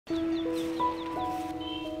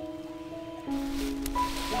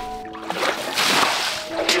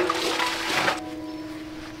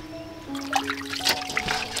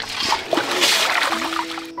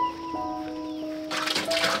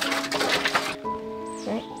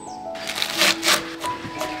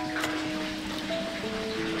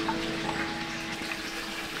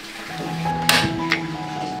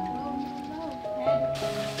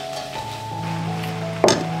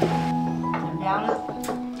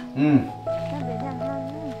Ừ.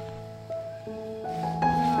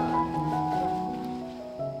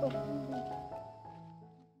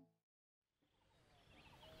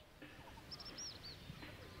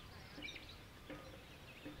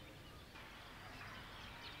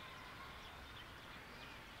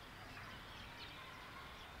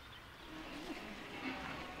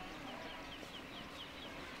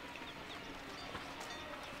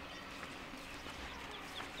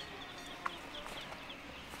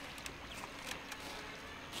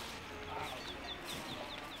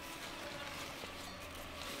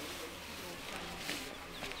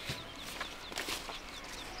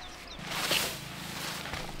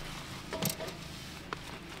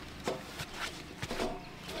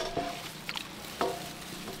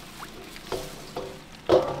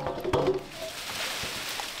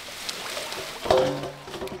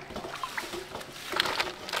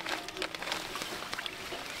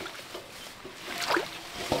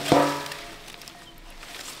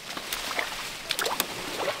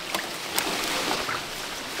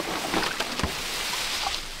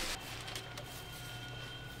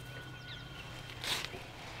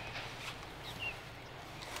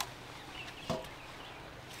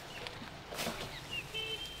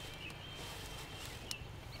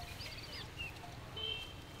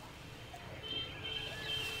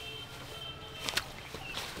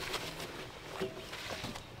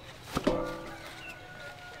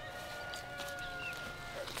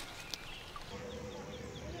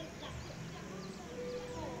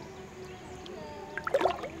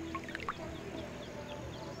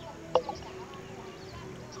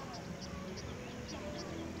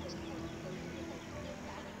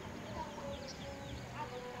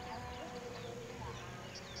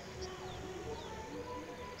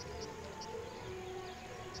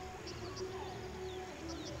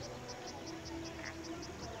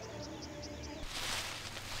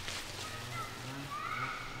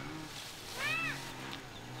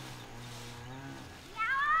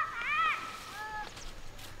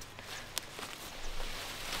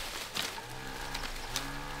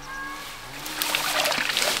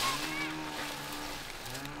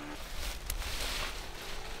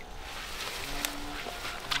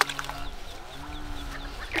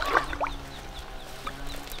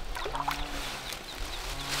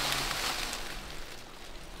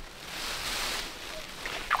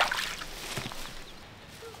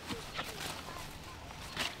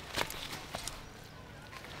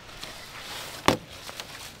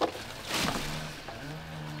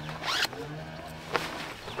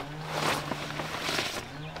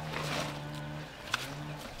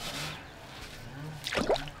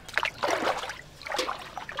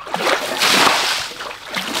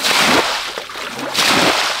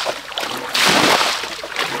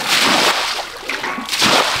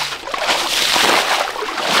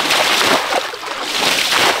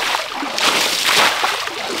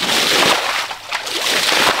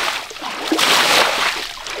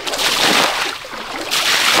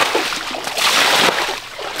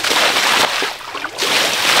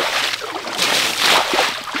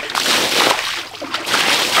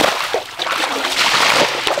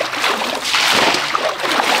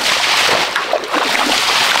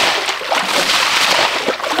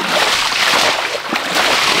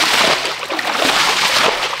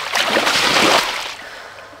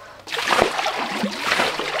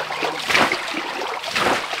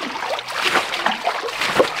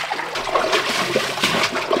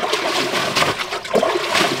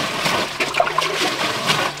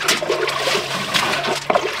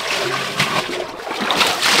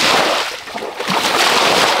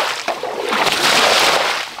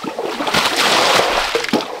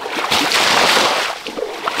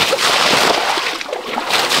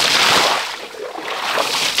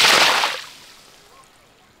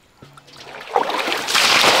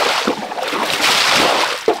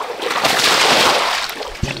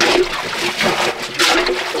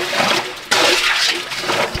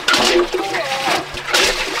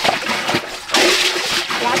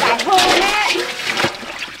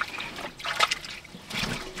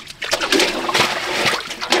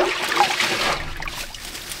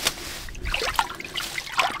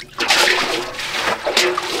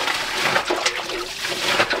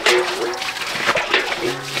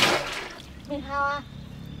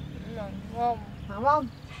 không?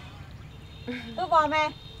 Tôi vào mẹ.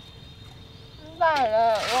 Phải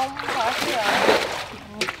là không có gì ạ.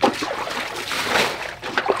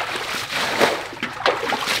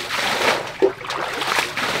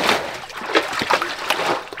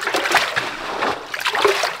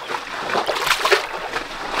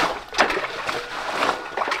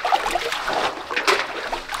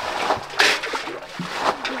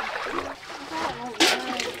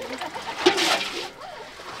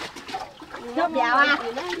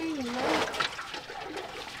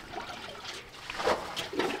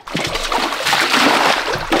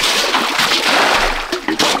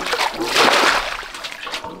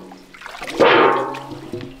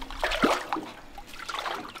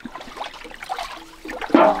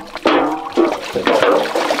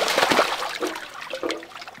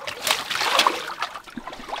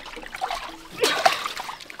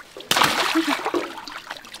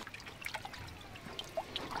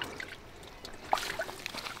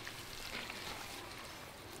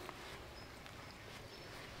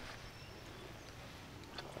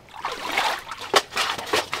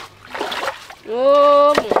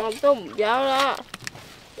 Mga ito, biyara.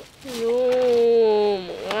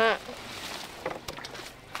 Mga.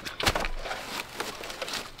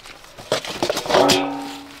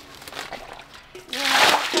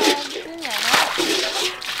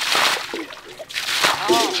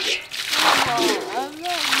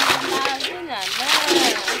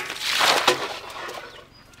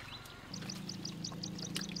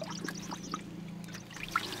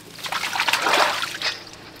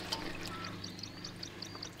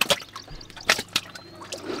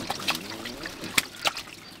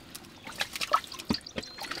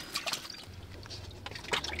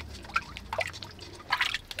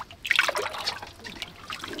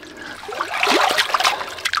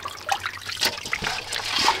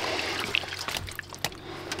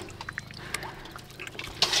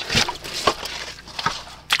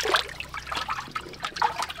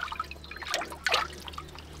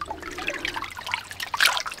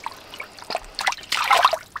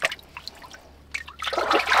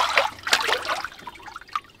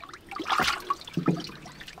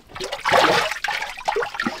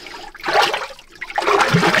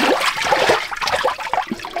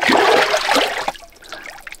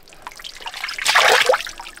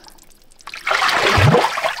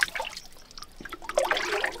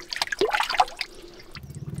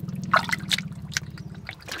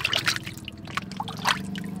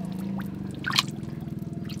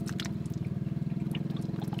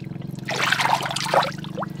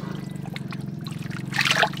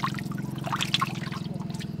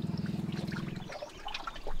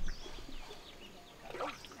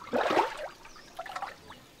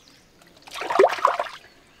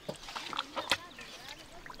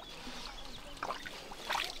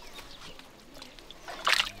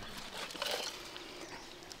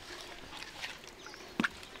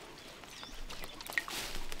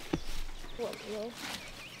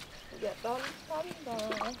 Giờ con sống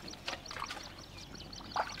rồi.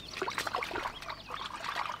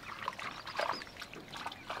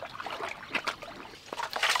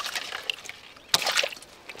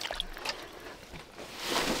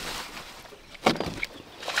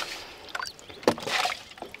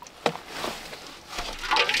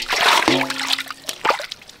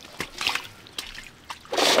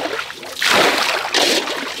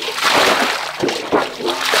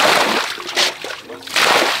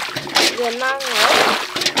 Giờ năng nữa.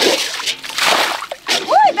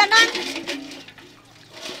 Ui, bà năng.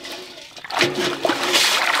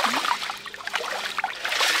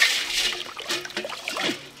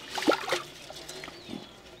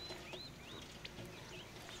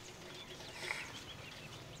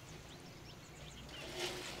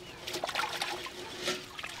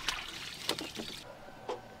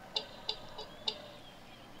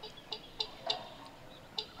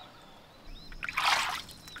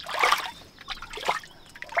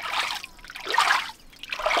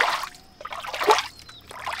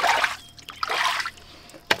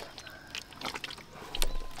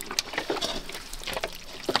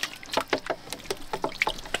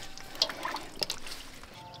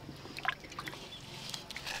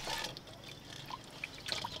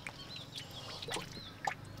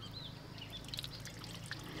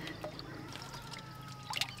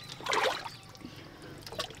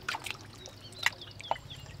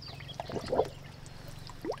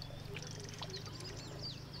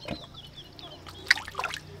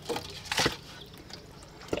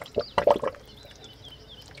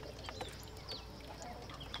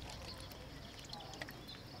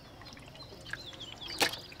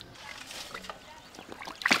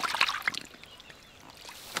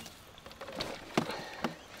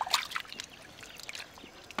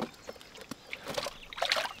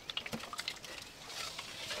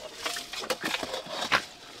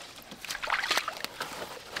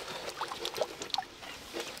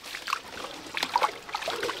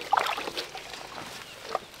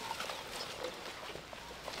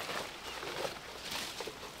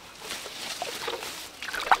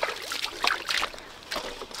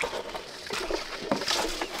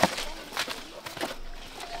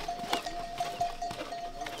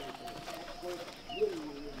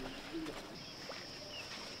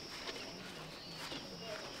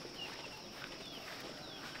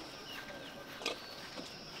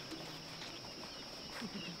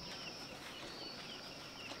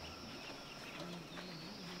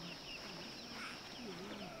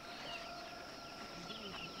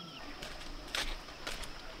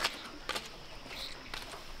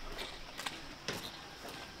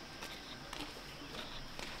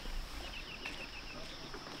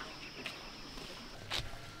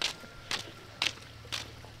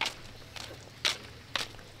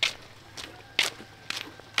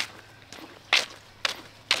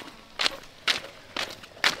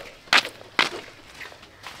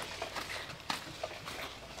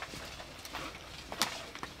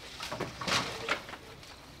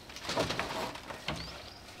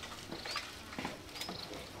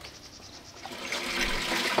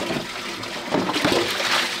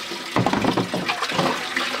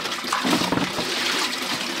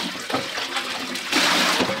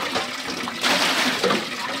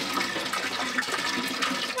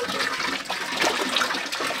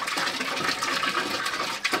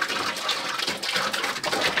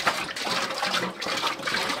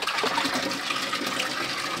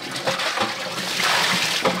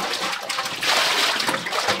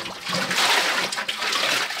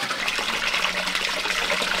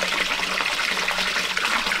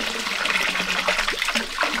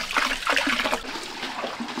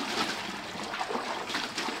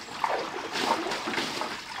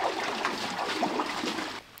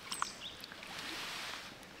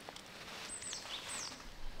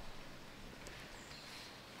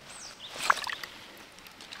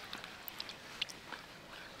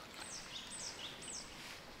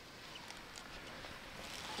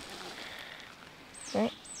 Đấy,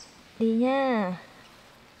 đi nha.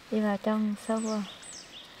 Đi vào trong sâu vào.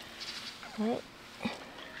 Đấy.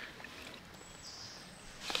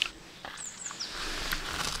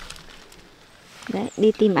 Đấy,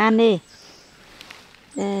 đi tìm ăn đi.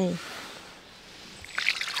 Đây.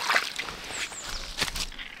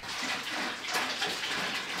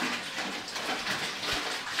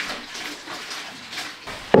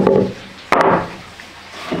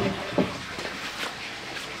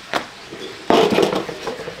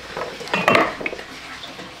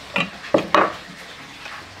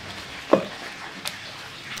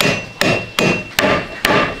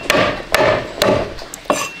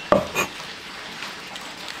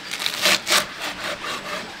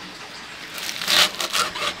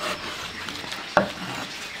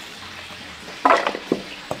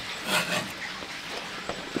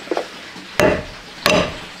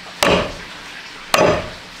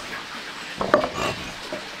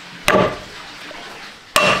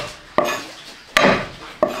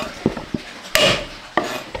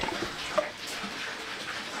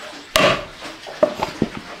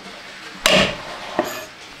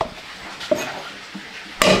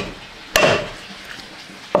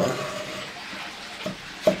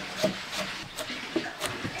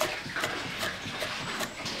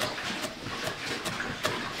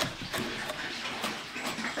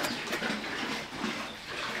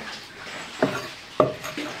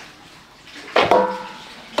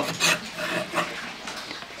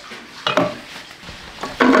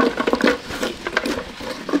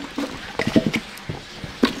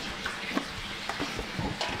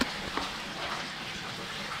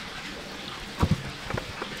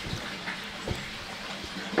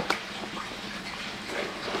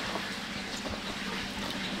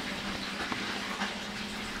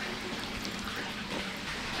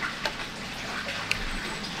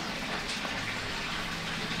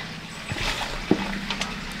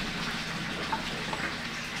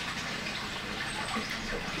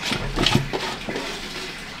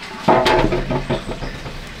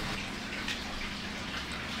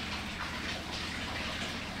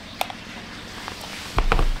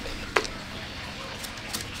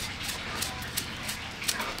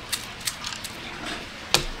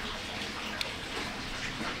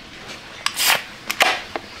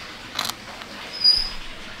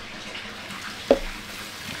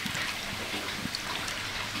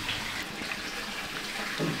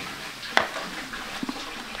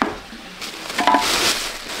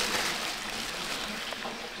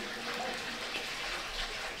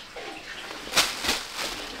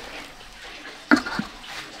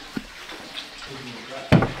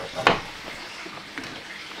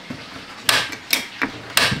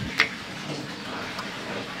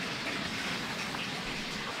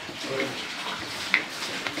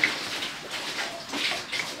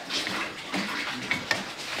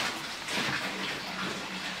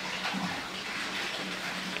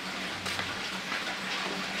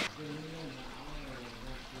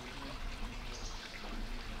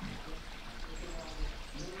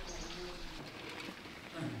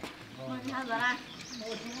 Giờ này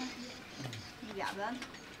dạo dẫn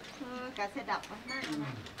cả xe đạp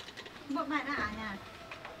một bài đã nhà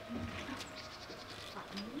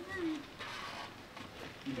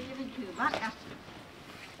bây giờ mình thử bắt à,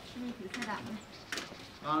 mình thử xe đạp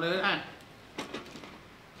này lớn này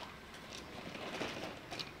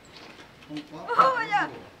bây giờ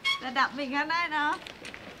xe đạp mình ở đây nó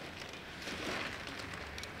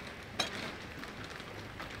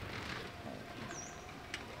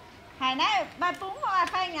Hải này, bà Púng hoặc là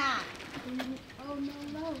Phanh à?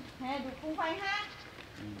 Thế được Púng Phanh ha?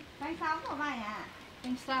 Phanh sau của mày à?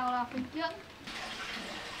 Phanh sau là phanh trước.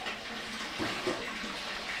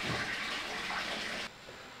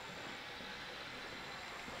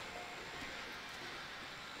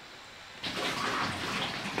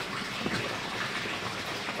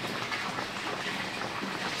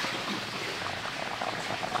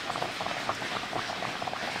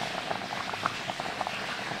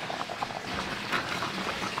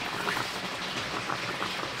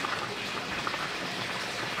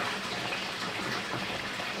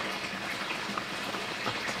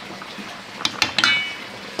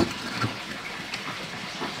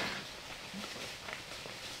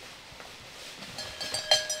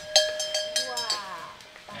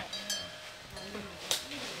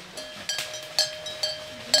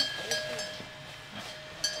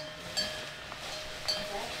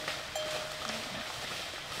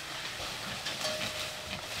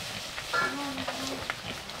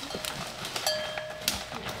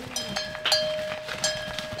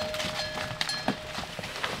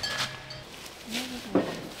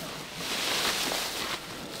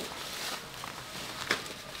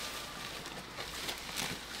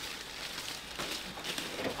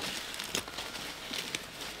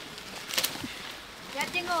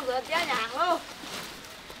 rửa chén nhà hàng luôn.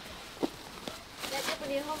 Đây cái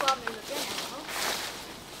đi không vào mình rửa chén nhà hàng luôn.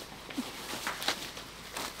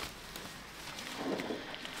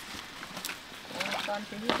 Con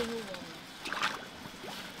chỉ như cái ngu rồi.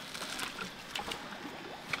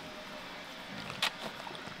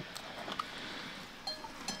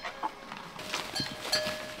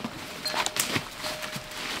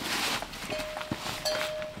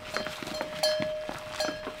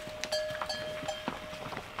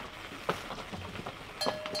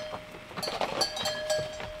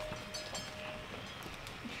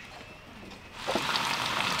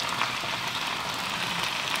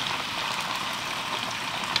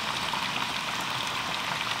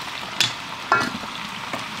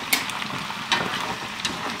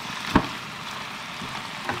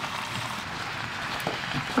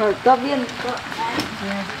 Rồi có viên có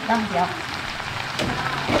đâm dọc.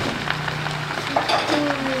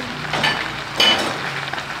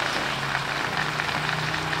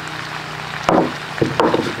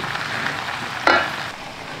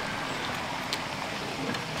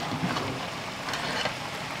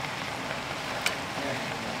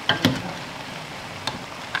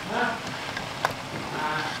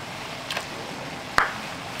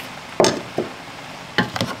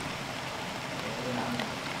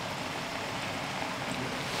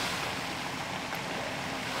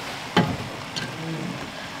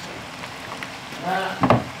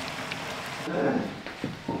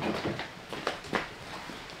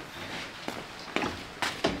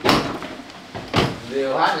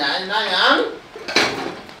 Liều hát nhảy nó nhẫn.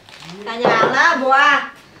 Cả nhà đó bùa.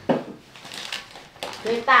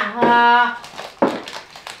 Đi tặng hả?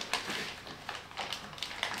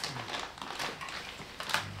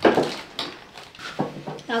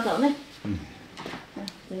 Sao tưởng đi.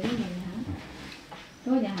 Tới nhà hàng.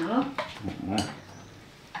 Tới nhà hàng luôn.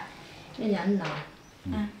 Cái nhà anh nào?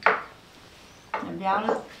 À. Làm béo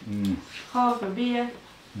nữa. Kho với bia.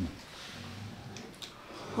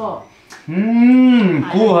 Khổ.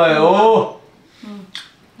 Cú hời ô.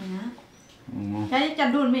 Cái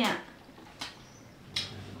chăn đun mẹ.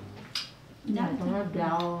 Dạ, con nó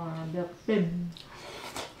béo được tình.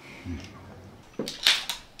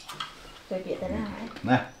 Tôi kể tới nào ấy.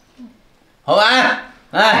 Này. Hậu à.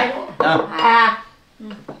 Này. Nào. À.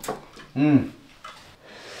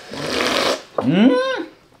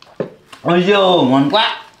 Ôi dồi, ngon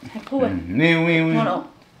quá. Cua. Niu. Ngon không?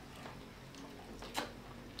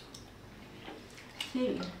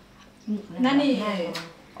 Nãy nè.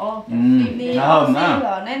 Ồ, đi nó hầm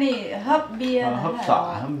á. nãy nè hấp bia. Hấp xả,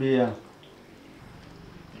 hấp bia.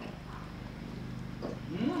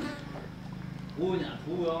 Cua nhà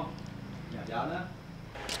thu không? Nhà béo nữa.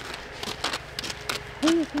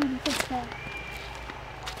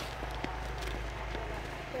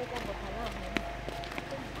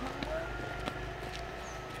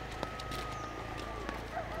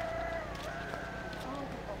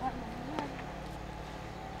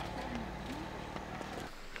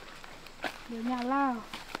 Về nhà Lào.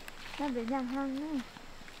 Nó về nhà hàng nữa.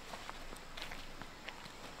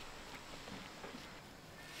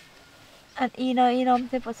 Ăn inom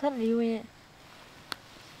sẽ có xuất Lieu ấy.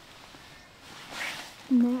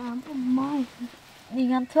 Nó ám không mỏi. Đi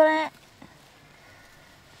ngắm suốt đấy.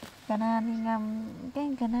 Cả na đi ngắm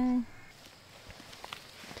cái na.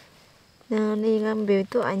 Đi ngắm biểu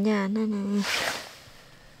tụ ở nhà nữa này.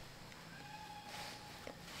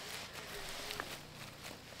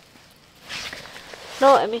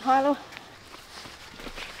 Rồi mình hoa luôn.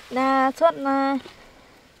 Đà suốt là.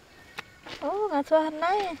 Ô, ngà suốt hắn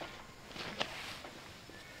đấy.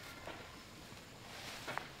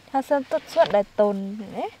 Hà sơn tốt suốt đại tồn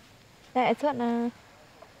đấy. Đại suốt là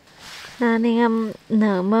nên ngâm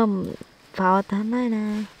nở mầm pháo tháng này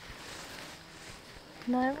nè.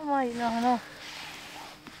 Nói với mày rồi đâu.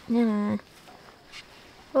 Như là.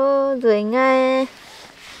 Ô, rưỡi ngay.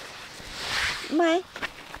 Mày.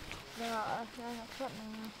 Rồi, suốt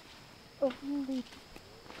là. Ô, đi.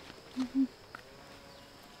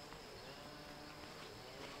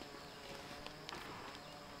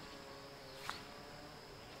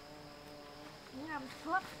 Ngắm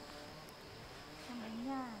suốt. Trong đánh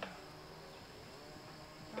nhà.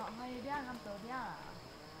 Đó, hơi đĩa ngắm tổ đĩa à?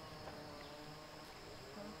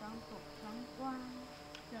 Tối sáng tục sáng quang.